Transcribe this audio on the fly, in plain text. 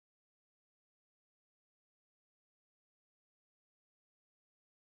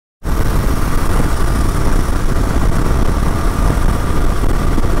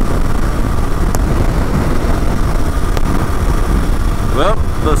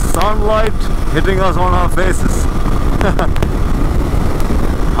sunlight hitting us on our faces.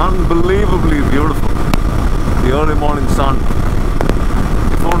 Unbelievably beautiful. The early morning sun.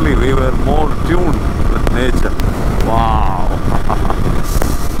 If only we were more tuned with nature. Wow.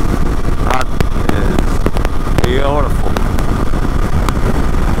 That is beautiful.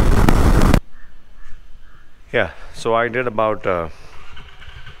 Yeah, so I did about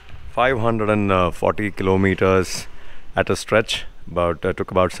 540 kilometers at a stretch.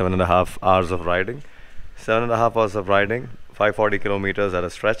 Took about 7.5 hours of riding. 7.5 hours of riding, 540 kilometers at a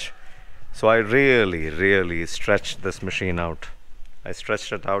stretch. So I really stretched this machine out. I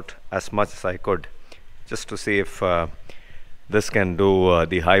stretched it out as much as I could, just to see if this can do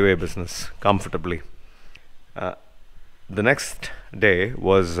the highway business comfortably. The next day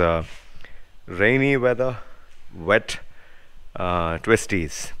was rainy weather, wet,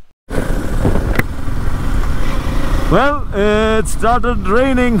 twisties. Well, it started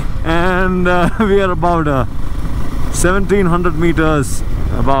raining and we are about 1700 meters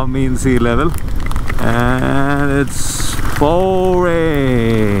above mean sea level, and it's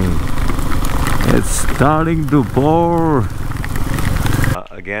pouring. It's starting to pour.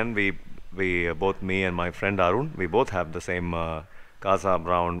 Again, we both, me and my friend Arun, we both have the same Casa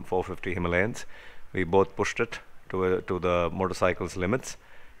Brown 450 Himalayans. We both pushed it to the motorcycle's limits,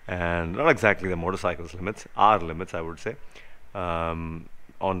 and not exactly the motorcycle's limits, our limits, I would say. On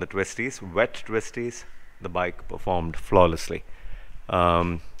the twisties, wet twisties, the bike performed flawlessly.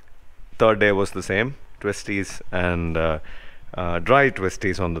 Third day was the same, twisties and dry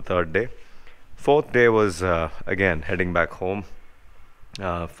twisties on the third day. Fourth day was again heading back home,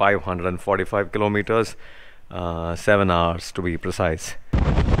 545 kilometers, 7 hours to be precise.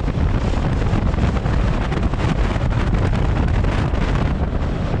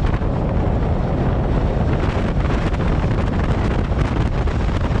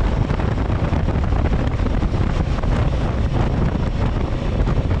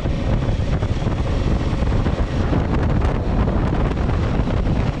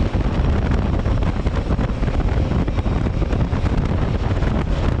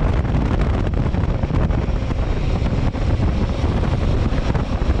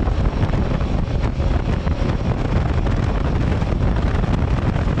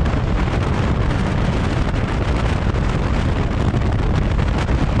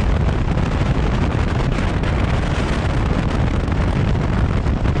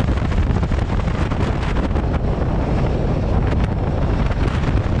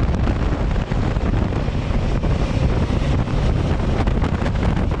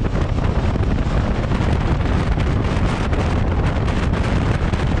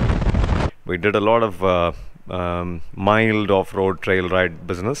 We did a lot of mild off-road trail ride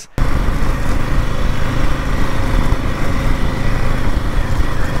business.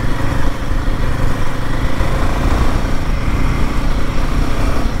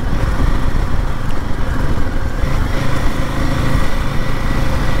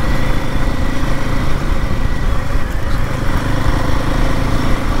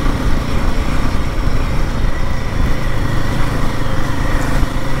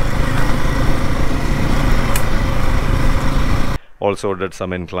 Also did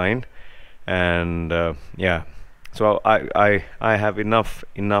some incline, and yeah, so I have enough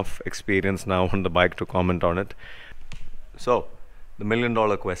experience now on the bike to comment on it. So the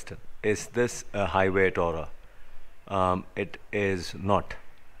 $1,000,000 question: is this a highway tourer? It is not.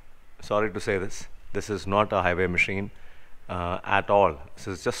 Sorry to say this. This is not a highway machine at all. This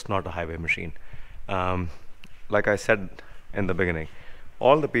is just not a highway machine. Like I said in the beginning,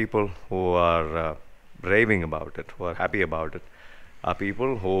 all the people who are raving about it, who are happy about it, are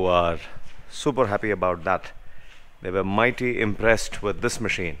people who are super happy about that. They were mighty impressed with this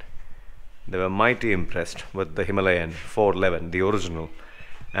machine. They were mighty impressed with the Himalayan 411, the original,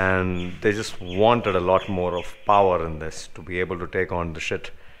 and they just wanted a lot more of power in this to be able to take on the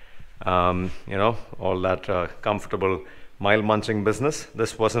shit. You know, all that comfortable mile munching business.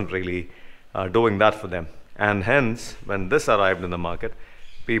 This wasn't really doing that for them, and hence when this arrived in the market,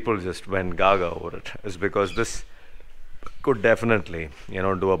 people just went gaga over it. Is because this could definitely, you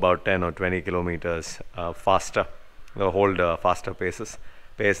know, do about 10 or 20 kilometers faster, hold faster pace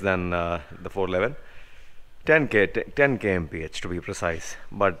than the 411, 10 kmph to be precise.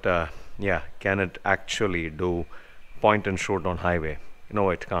 But yeah, can it actually do point and shoot on highway? No,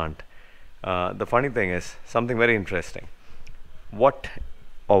 it can't. The funny thing is something very interesting. What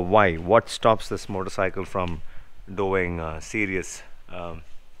stops this motorcycle from doing serious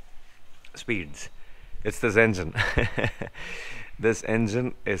speeds? It's this engine. This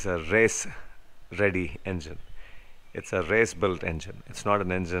engine is a race ready engine. It's a race-built engine. It's not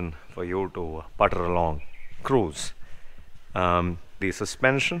an engine for you to putter along, cruise. The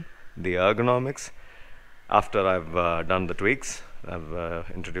suspension, the ergonomics. After I've done the tweaks, I've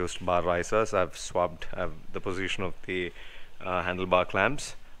introduced bar risers, I've swapped the position of the handlebar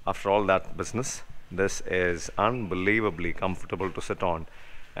clamps. After all that business, this is unbelievably comfortable to sit on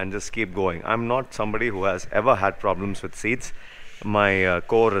and just keep going. I'm not somebody who has ever had problems with seats. My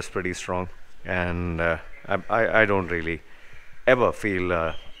core is pretty strong, and I don't really ever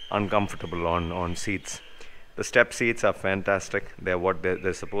feel uncomfortable on seats. The step seats are fantastic. They're what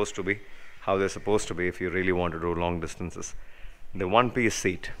they're supposed to be, how they're supposed to be if you really want to do long distances. The one-piece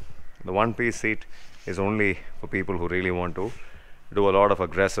seat. The one-piece seat is only for people who really want to do a lot of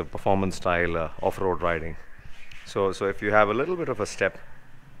aggressive performance style off-road riding. So if you have a little bit of a step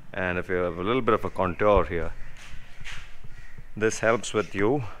and if you have a little bit of a contour here, this helps with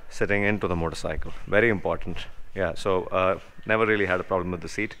you sitting into the motorcycle. Very important. Yeah, so never really had a problem with the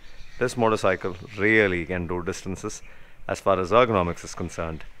seat. This motorcycle really can do distances as far as ergonomics is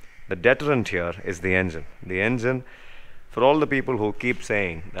concerned. The deterrent here is the engine. The engine, for all the people who keep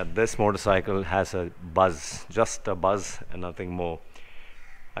saying that this motorcycle has a buzz, just a buzz and nothing more,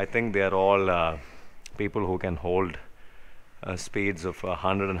 I think they are all people who can hold speeds of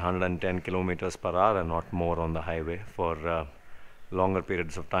 100 and 110 kilometers per hour and not more on the highway for longer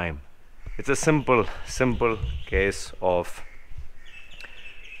periods of time. It's a simple case of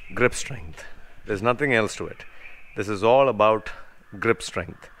grip strength. There's nothing else to it. This is all about grip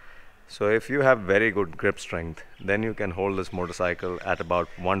strength. So if you have very good grip strength, then you can hold this motorcycle at about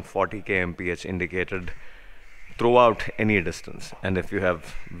 140 kmph indicated throughout any distance. And if you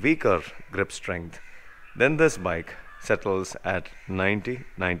have weaker grip strength, then this bike settles at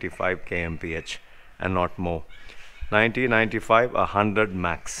 90-95 kmph and not more. 90-95, 100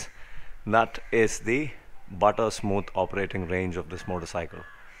 max. That is the butter smooth operating range of this motorcycle.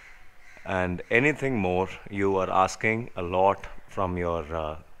 And anything more, you are asking a lot from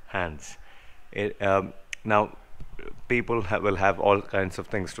your hands. Now, people will have all kinds of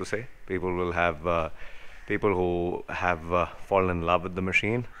things to say. People will have people who have fallen in love with the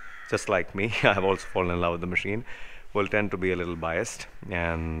machine, just like me. I have also fallen in love with the machine. Will tend to be a little biased,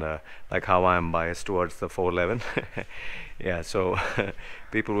 and like how I am biased towards the 411. Yeah, so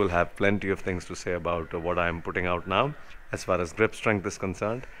people will have plenty of things to say about what I am putting out now as far as grip strength is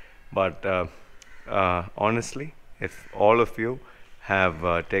concerned. But honestly, if all of you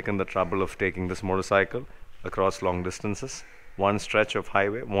have taken the trouble of taking this motorcycle across long distances, one stretch of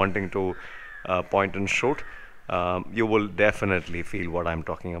highway, wanting to point and shoot, you will definitely feel what I'm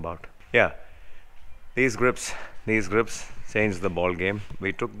talking about. Yeah, these grips change the ball game.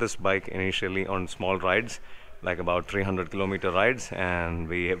 We took this bike initially on small rides, like about 300 kilometer rides, and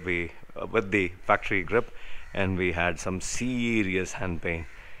we with the factory grip, and we had some serious hand pain.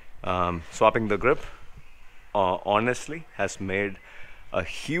 Swapping the grip honestly has made a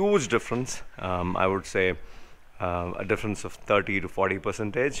huge difference. I would say a difference of 30 to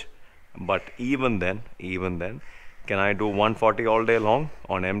 40%. But even then, can I do 140 all day long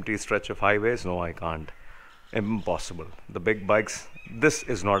on empty stretch of highways? No, I can't. Impossible. The big bikes, this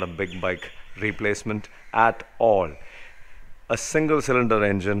is not a big bike replacement at all. A single cylinder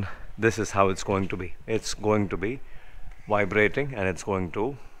engine, this is how it's going to be. It's going to be vibrating, and it's going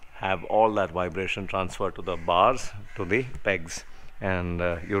to have all that vibration transfer to the bars, to the pegs, and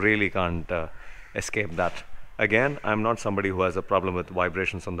you really can't escape that. Again, I'm not somebody who has a problem with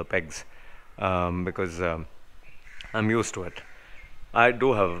vibrations on the pegs because I'm used to it. I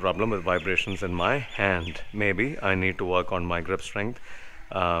do have a problem with vibrations in my hand. Maybe I need to work on my grip strength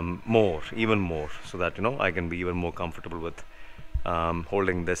even more, so that I can be even more comfortable with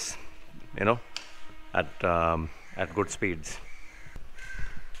holding this, at good speeds.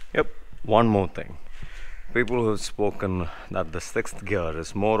 Yep. One more thing. People who have spoken that the 6th gear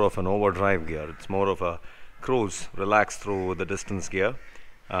is more of an overdrive gear. It's more of a cruise, relax through the distance gear.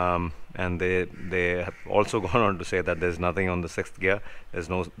 And they have also gone on to say that there's nothing on the 6th gear. There's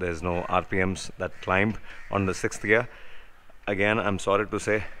no RPMs that climb on the 6th gear. Again, I'm sorry to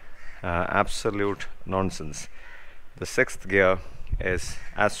say, absolute nonsense. The 6th gear is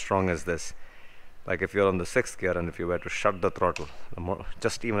as strong as this. Like if you're on the 6th gear and if you were to shut the throttle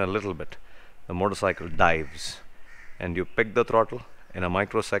just even a little bit, the motorcycle dives, and you pick the throttle in a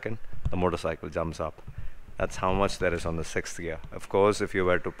microsecond, the motorcycle jumps up. That's how much there is on the 6th gear. Of course, if you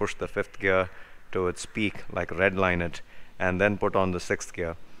were to push the 5th gear to its peak, like redline it, and then put on the 6th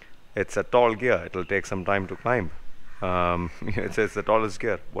gear, it's a tall gear. It'll take some time to climb. It's the tallest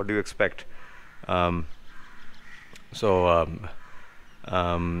gear. What do you expect? Do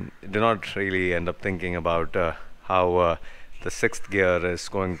not really end up thinking about how the sixth gear is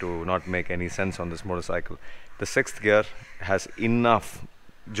going to not make any sense on this motorcycle. The sixth gear has enough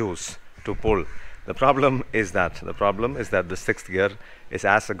juice to pull. The problem is that the sixth gear is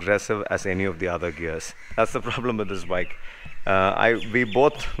as aggressive as any of the other gears. That's the problem with this bike. We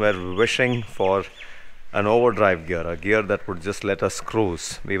both were wishing for an overdrive gear, a gear that would just let us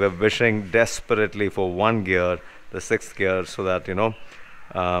cruise. We were wishing desperately for one gear, the sixth gear, so that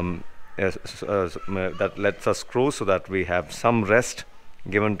that lets us cruise, so that we have some rest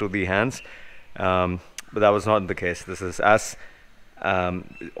given to the hands. But that was not the case. This is as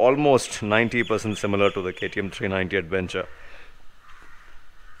almost 90% similar to the KTM 390 Adventure.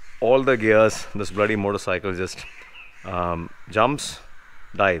 All the gears, this bloody motorcycle just jumps,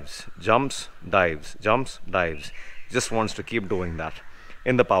 dives, jumps, dives, jumps, dives. Just wants to keep doing that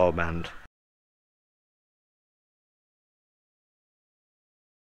in the power band.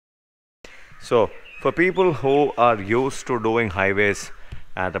 So for people who are used to doing highways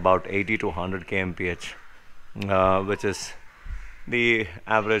at about 80 to 100 kmph, which is the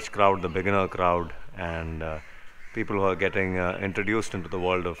average crowd, the beginner crowd, and people who are getting introduced into the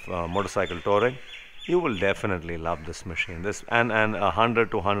world of motorcycle touring, you will definitely love this machine. This and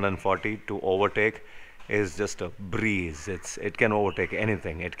 100 to 140 to overtake is just a breeze. It can overtake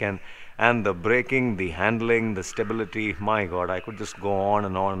anything. It can, and the braking, the handling, the stability. My God, I could just go on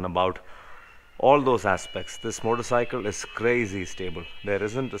and about all those aspects. This motorcycle is crazy stable. There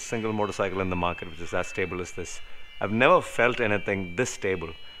isn't a single motorcycle in the market which is as stable as this. I've never felt anything this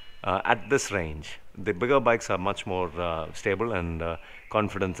stable at this range. The bigger bikes are much more stable and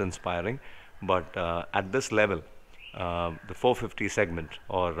confidence inspiring, but at this level, the 450 segment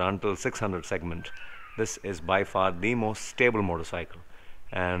or until 600 segment, this is by far the most stable motorcycle.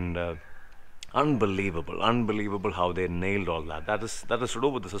 And unbelievable how they nailed all that. That is to do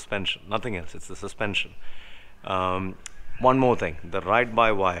with the suspension, nothing else. It's the suspension. One more thing, the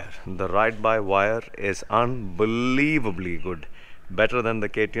ride-by-wire. The ride-by-wire is unbelievably good, better than the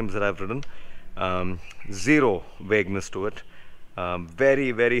KTMs that I've ridden. Zero vagueness to it.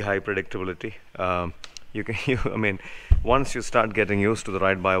 Very high predictability. I mean, once you start getting used to the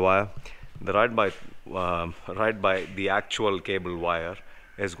ride-by-wire, the ride-by the actual cable wire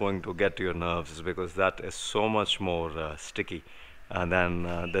is going to get to your nerves, because that is so much more sticky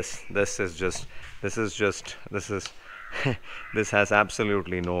than this. This has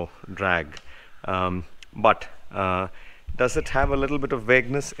absolutely no drag. But does it have a little bit of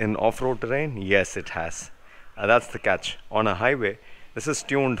vagueness in off-road terrain? Yes, it has. That's the catch. On a highway, this is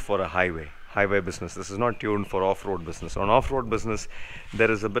tuned for a highway business. This is not tuned for off-road business. On off-road business, there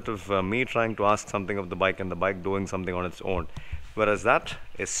is a bit of me trying to ask something of the bike and the bike doing something on its own, whereas that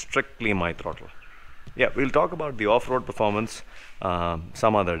is strictly my throttle. Yeah, we'll talk about the off-road performance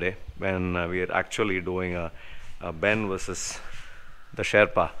some other day, when we are actually doing a Ben versus the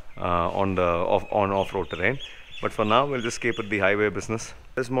Sherpa on off-road terrain. But for now, we'll just keep it the highway business.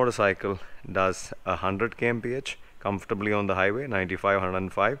 This motorcycle does 100 kmph comfortably on the highway, 95,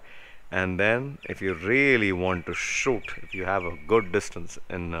 105. And then if you really want to shoot, if you have a good distance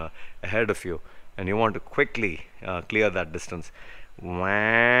ahead of you and you want to quickly clear that distance,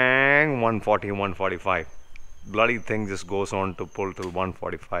 140, 145. Bloody thing just goes on to pull till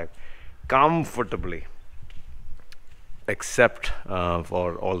 145 comfortably, except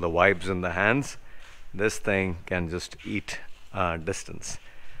for all the vibes in the hands. This thing can just eat distance.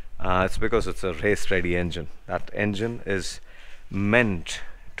 It's because it's a race ready engine. That engine is meant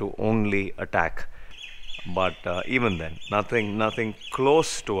to only attack, but even then, nothing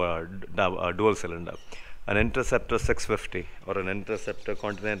close to a dual cylinder. An Interceptor 650 or an Interceptor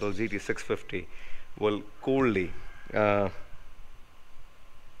Continental GT 650 will coolly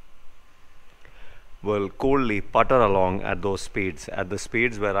putter along at those speeds. At the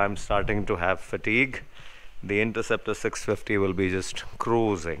speeds where I'm starting to have fatigue, the Interceptor 650 will be just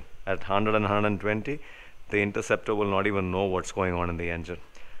cruising at 100 and 120. The Interceptor will not even know what's going on in the engine.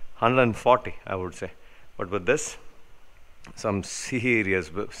 140, I would say. But with this, some serious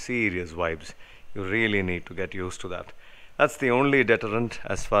vibes. You really need to get used to that. That's the only deterrent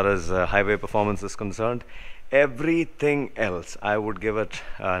as far as highway performance is concerned. Everything else, I would give it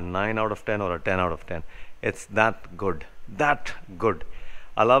a 9 out of 10 or a 10 out of 10. It's that good.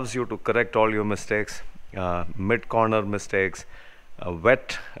 Allows you to correct all your mistakes, mid-corner mistakes,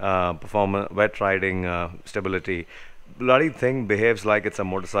 wet riding stability. Bloody thing behaves like it's a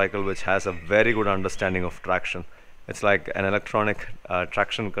motorcycle which has a very good understanding of traction. It's like an electronic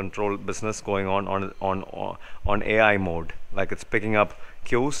traction control business going on AI mode. Like it's picking up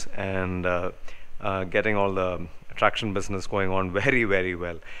cues and getting all the traction business going on very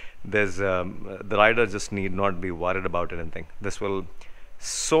well. There's the rider just need not be worried about anything. This will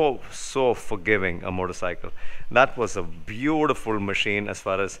so forgiving a motorcycle. That was a beautiful machine as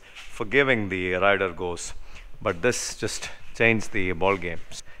far as forgiving the rider goes, but this just changed the ball game.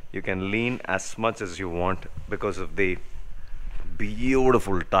 You can lean as much as you want because of the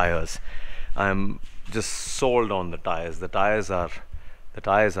beautiful tires. I'm just sold on the tires. The tires are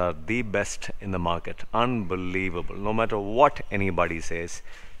the best in the market. Unbelievable. No matter what anybody says,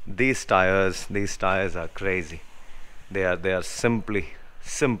 these tires are crazy. They are simply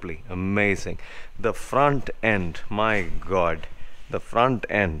amazing. The front end, my God, the front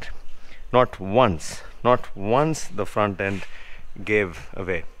end. Not once the front end gave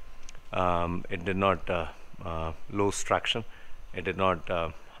away. It did not lose traction. It did not,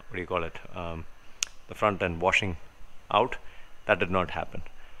 what do you call it? The front end washing out. That did not happen.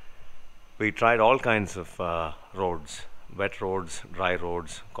 We tried all kinds of roads, wet roads, dry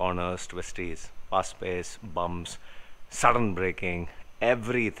roads, corners, twisties, fast pace, bumps, sudden braking,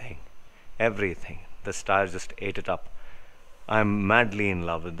 everything, everything. This tire just ate it up. I'm madly in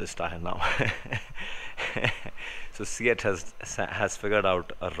love with this tire now. So Seat has figured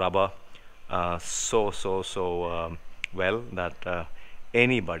out a rubber well that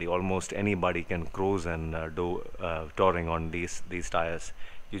almost anybody can cruise and do touring on these tires.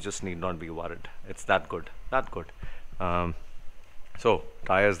 You just need not be worried. It's that good, that good. So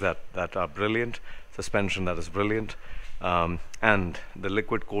tires that are brilliant, suspension that is brilliant, and the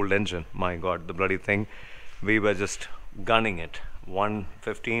liquid cooled engine. My God, the bloody thing! We were just gunning it,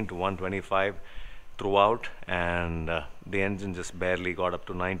 115 to 125 throughout, and the engine just barely got up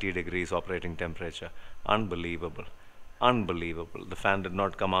to 90 degrees operating temperature. Unbelievable. Unbelievable. The fan did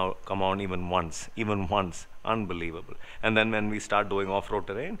not come on even once. Unbelievable. And then when we start doing off-road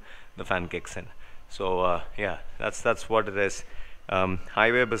terrain, the fan kicks in. So yeah, that's what it is.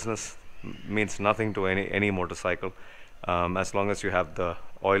 Highway business means nothing to any motorcycle, as long as you have the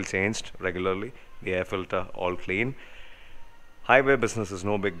oil changed regularly, the air filter all clean. Highway business is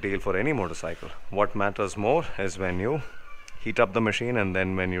no big deal for any motorcycle. What matters more is when you heat up the machine, and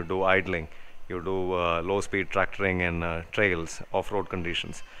then when you do idling, you do low speed tractoring in trails, off-road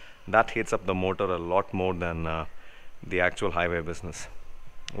conditions. That heats up the motor a lot more than the actual highway business.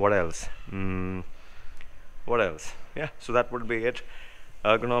 What else? What else? Yeah, so that would be it.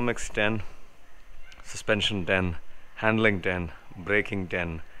 Ergonomics 10, suspension 10, handling 10, braking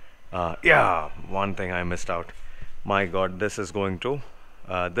 10. Yeah, one thing I missed out. My God, this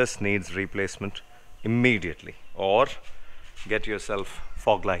needs replacement immediately, or get yourself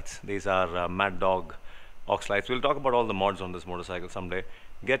fog lights. These are Mad Dog aux lights. We'll talk about all the mods on this motorcycle someday.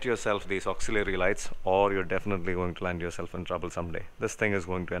 Get yourself these auxiliary lights, or you're definitely going to land yourself in trouble someday. This thing is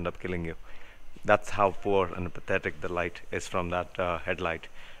going to end up killing you. That's how poor and pathetic the light is from that headlight.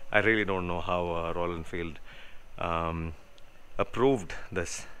 I really don't know how Royal Enfield approved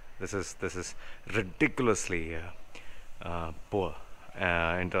this. This is ridiculously poor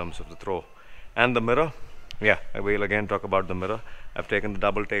in terms of the throw. And the mirror, yeah, I will again talk about the mirror. I've taken the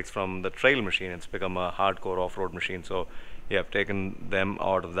double takes from the trail machine. It's become a hardcore off-road machine. So yeah, I've taken them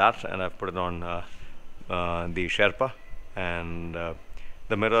out of that and I've put it on the Sherpa, and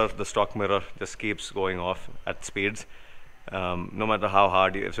the mirror, the stock mirror, just keeps going off at speeds, no matter how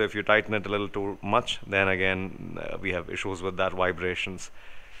hard so if you tighten it a little too much, then again we have issues with that, vibrations.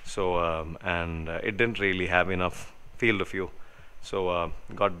 So and it didn't really have enough field of view, so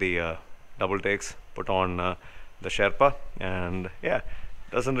got the double takes, put on the Sherpa, and yeah,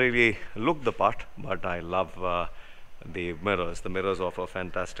 doesn't really look the part, but I love the mirrors. The mirrors offer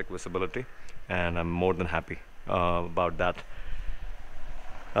fantastic visibility, and I'm more than happy about that.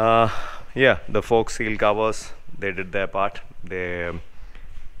 Yeah, the fork seal covers, they did their part. They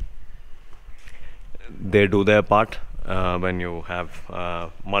do their part when you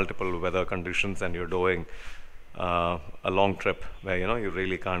have multiple weather conditions and you're doing a long trip where you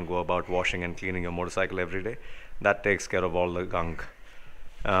really can't go about washing and cleaning your motorcycle every day. That takes care of all the gunk.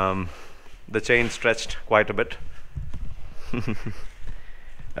 The chain stretched quite a bit,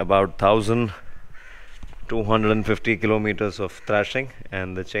 about 1,250 kilometers of thrashing,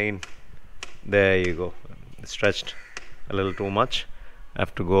 and the chain, there you go, stretched a little too much. I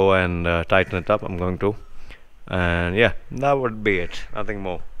have to go and tighten it up. I'm going to, and yeah, that would be it. Nothing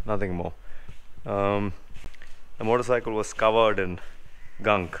more. The motorcycle was covered in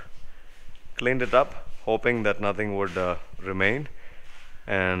gunk. Cleaned it up, hoping that nothing would remain,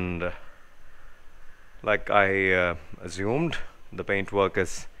 and like I assumed, the paintwork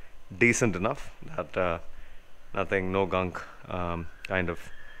is decent enough that no gunk kind of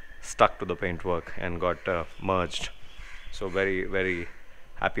stuck to the paintwork and got merged. So very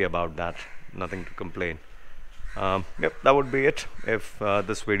happy about that. Nothing to complain. Yep, that would be it. If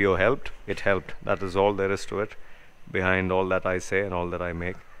this video helped, it helped. That is all there is to it. Behind all that I say and all that I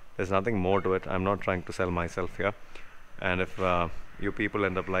make, there's nothing more to it. I'm not trying to sell myself here. And if you people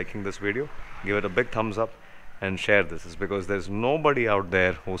end up liking this video, give it a big thumbs up and share this. It's because there's nobody out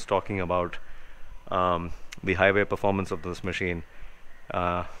there who's talking about the highway performance of this machine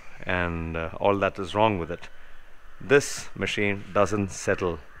and all that is wrong with it. This machine doesn't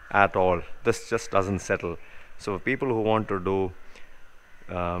settle at all. This just doesn't settle. So for people who want to do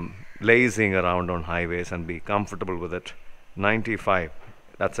lazing around on highways and be comfortable with it, 95,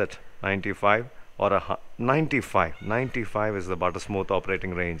 that's it. 95 or 95 is the butter smooth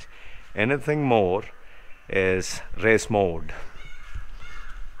operating range. Anything more is race mode.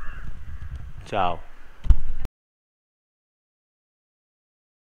 Ciao.